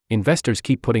Investors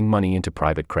keep putting money into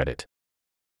private credit.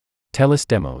 TELUS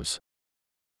demos.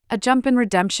 A jump in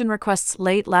redemption requests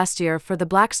late last year for the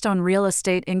Blackstone Real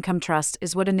Estate Income Trust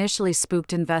is what initially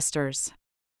spooked investors.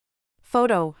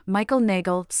 Photo, Michael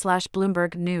Nagel /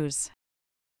 Bloomberg News.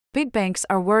 Big banks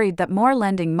are worried that more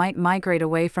lending might migrate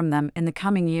away from them in the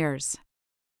coming years.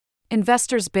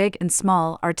 Investors big and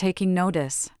small are taking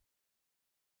notice.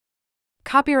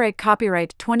 Copyright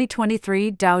 2023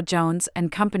 Dow Jones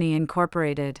and Company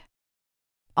Incorporated.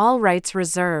 All rights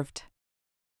reserved.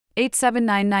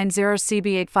 87990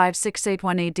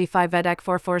 CB85681AD5 EDEC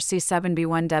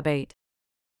 44C7B1 DEB8.